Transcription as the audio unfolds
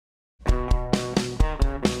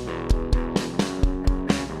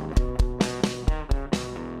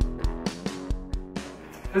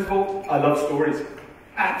First of all, I love stories.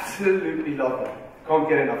 Absolutely love them. Can't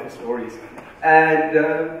get enough of stories. And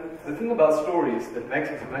the thing about stories that makes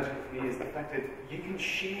it so magical for me is the fact that you can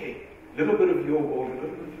share a little bit of your world, a little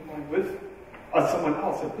bit of your mind with someone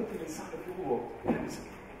else and put them inside of your world. It's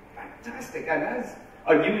fantastic. And as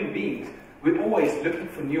human beings, we're always looking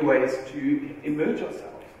for new ways to emerge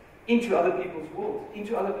ourselves into other people's worlds,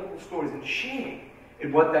 into other people's stories, and share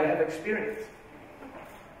in what they have experienced.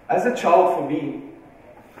 As a child, for me,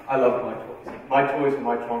 I loved my toys. My toys were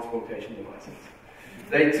my transportation devices.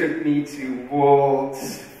 They took me to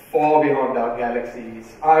worlds far beyond our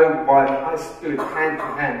galaxies. I stood hand to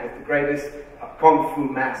hand with the greatest Kung Fu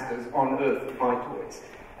masters on earth with my toys.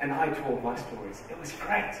 And I told my stories. It was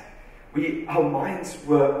great. Our minds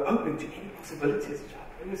were open to any possibilities as a child.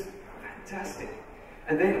 It was fantastic.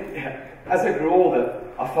 And then, as I grew older,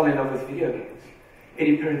 I fell in love with video games.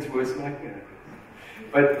 Any parent's worst nightmare.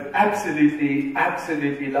 But absolutely,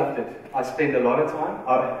 absolutely loved it. I spent a lot of time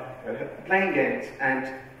playing games,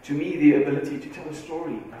 and to me, the ability to tell a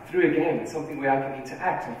story through a game, something where I can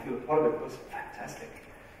interact and feel part of it, was fantastic.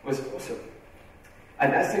 It was awesome.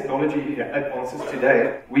 And as technology advances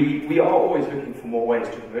today, we are always looking for more ways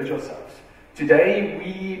to immerse ourselves. Today,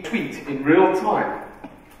 we tweet in real time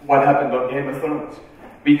what happened on Game of Thrones.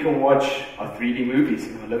 We can watch our 3D movies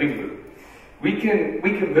in our living room. We can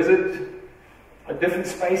visit different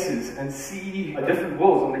spaces and see different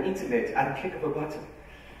worlds on the internet at a click of a button.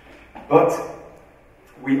 But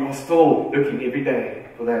we are still looking every day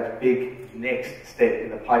for that big next step in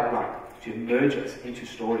the pipeline to merge us into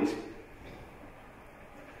stories.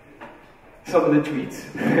 Some of the tweets.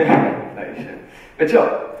 But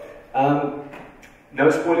yeah, no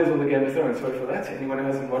spoilers on the Game of Thrones, sorry for that. Anyone who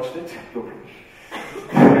hasn't watched it, you're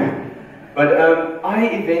But I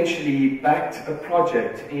eventually backed a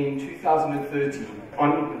project in 2013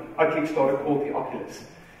 on a Kickstarter called the Oculus.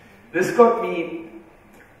 This got me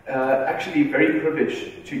actually very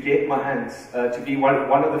privileged to get my hands, to be one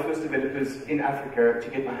of the first developers in Africa to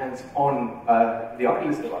get my hands on the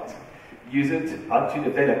Oculus device, use it, how to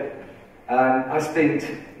develop. And I spent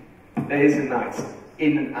days and nights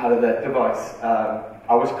in and out of that device.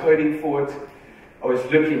 I was coding for it. I was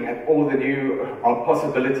looking at all the new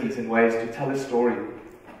possibilities and ways to tell a story,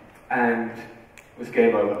 and it was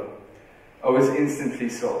game over. I was instantly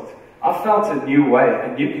sold. I felt a new way,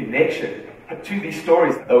 a new connection to these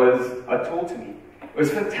stories that was told to me. It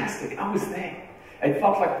was fantastic. I was there. It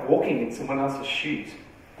felt like walking in someone else's shoes.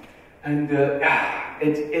 And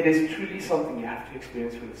it is truly something you have to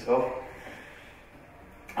experience for yourself.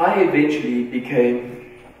 I eventually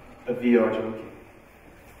became a VR junkie.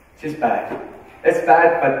 It's just bad. It's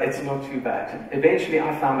bad, but it's not too bad. Eventually,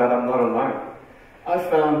 I found out I'm not alone. I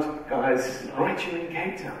found guys right here in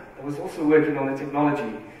Cape Town that was also working on the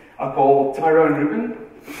technology. I called Tyrone Rubin,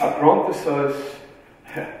 Grant Pessos,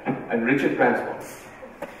 and Richard Branscombe.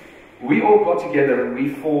 We all got together and we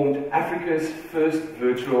formed Africa's first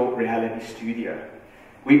virtual reality studio.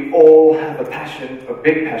 We all have a passion, a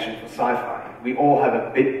big passion for sci-fi. We all have a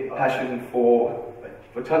big passion for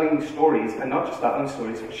telling stories, and not just our own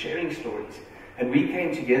stories, but sharing stories. And we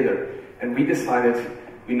came together and we decided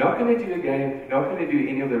we're not going to do a game, we're not going to do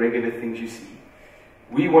any of the regular things you see.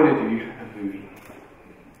 We want to do a movie.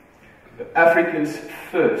 Africa's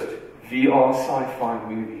first VR sci-fi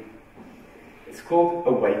movie. It's called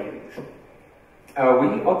Awakenings. We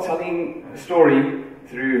are telling a story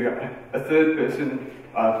through a third-person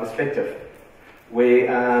perspective, where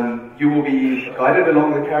you will be guided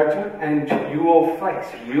along the character and you will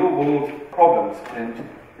face real-world problems, and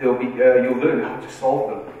you'll learn how to solve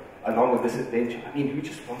them along with this adventure. I mean, who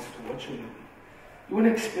just wants to watch a movie? You want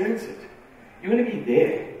to experience it. You want to be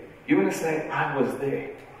there. You want to say, I was there.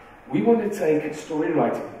 We want to take story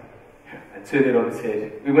writing and turn it on its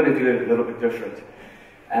head. We want to do it a little bit different.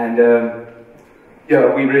 And yeah,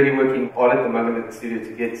 we're really working hard at the moment at the studio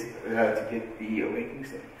to get the Awakening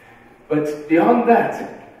stuff. But beyond that,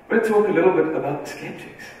 we're going to talk a little bit about the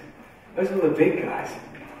skeptics. Those are the big guys.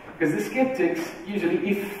 Because the skeptics, usually,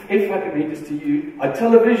 if I can read this to you, are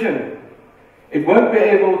television. It won't be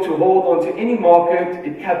able to hold on to any market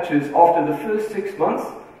it captures after the first 6 months.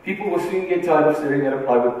 People will soon get tired of staring at a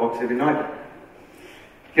plywood box every night.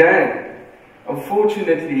 Okay.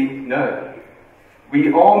 Unfortunately, no.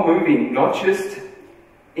 We are moving not just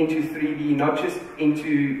into 3D, not just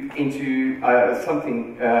into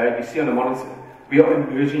something you see on a monitor. We are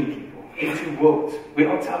immersing people into worlds. We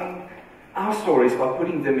are telling our stories by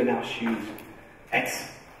putting them in our shoes. It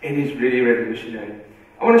is really revolutionary.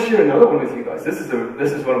 I want to share another one with you guys. This is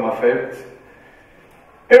one of my favorites.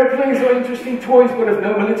 Airplanes are interesting toys but of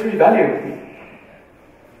no military value.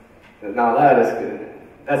 Now that is good.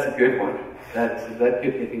 That's a good one. That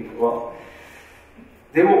could be thinking, well,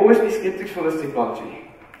 there will always be skeptics for this technology,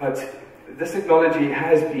 but this technology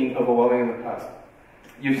has been overwhelming in the past.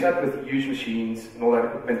 You've sat with huge machines and all that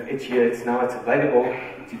equipment. It's here, it's available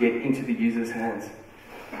to get into the user's hands.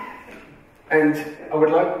 And I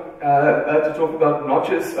would like to talk about not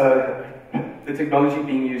just the technology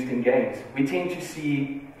being used in games. We tend to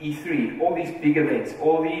see E3, all these big events,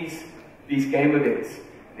 all these game events.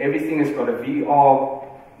 Everything has got a VR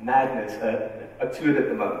madness to it at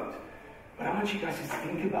the moment. But I want you guys to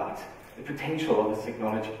think about the potential of this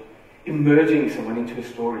technology, emerging someone into a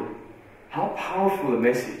story. How powerful a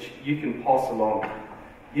message you can pass along,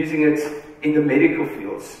 using it in the medical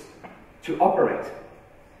fields to operate,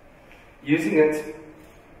 using it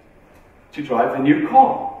to drive a new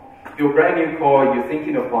car. Your brand new car you're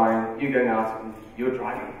thinking of buying, you're going out and you're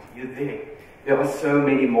driving it, you're there. There are so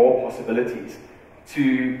many more possibilities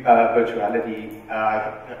to virtuality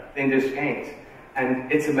in this games.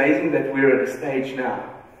 And it's amazing that we're at a stage now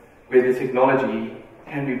where the technology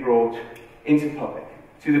can be brought into public,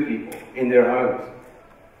 to the people, in their homes.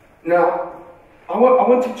 Now, I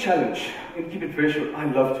want to challenge, I'm going to keep it very short. I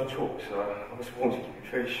love to talk, so I was warned to keep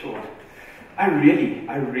it very short. I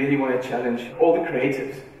really want to challenge all the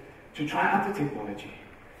creatives to try out the technology.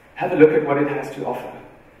 Have a look at what it has to offer.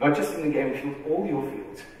 Not just in the gaming field, all your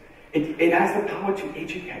fields. It has the power to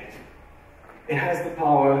educate. It has the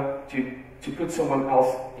power to put someone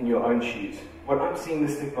else in your own shoes. What I'm seeing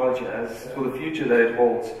this technology as, for the future that it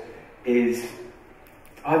holds, is,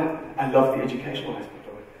 I love the educational aspect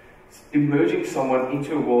of it. It's emerging someone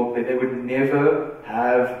into a world where they would never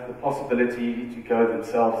have the possibility to go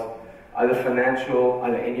themselves, either financial,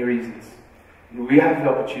 either any reasons. And we have the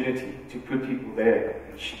opportunity to put people there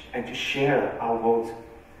and to share our world.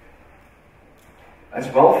 As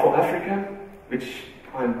well for Africa, which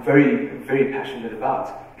I'm very, very passionate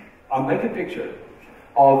about, I'll make a picture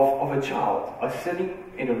of a child sitting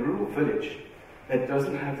in a rural village that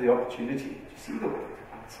doesn't have the opportunity to see the world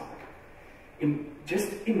outside.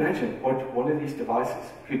 Just imagine what one of these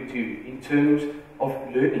devices could do in terms of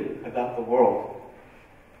learning about the world.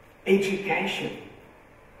 Education.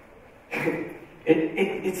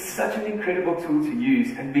 It's such an incredible tool to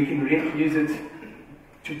use, and we can really use it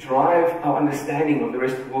to drive our understanding of the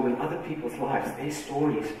rest of the world and other people's lives, their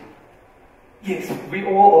stories. Yes, we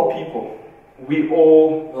all are people. We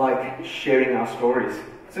all like sharing our stories.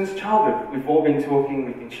 Since childhood, we've all been talking,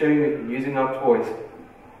 we've been sharing, we've been using our toys.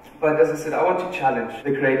 But as I said, I want to challenge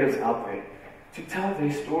the creatives out there to tell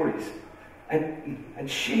their stories and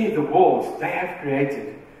share the worlds they have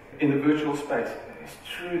created in the virtual space. It's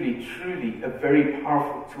truly, truly a very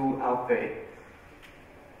powerful tool out there.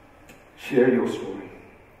 Share your story.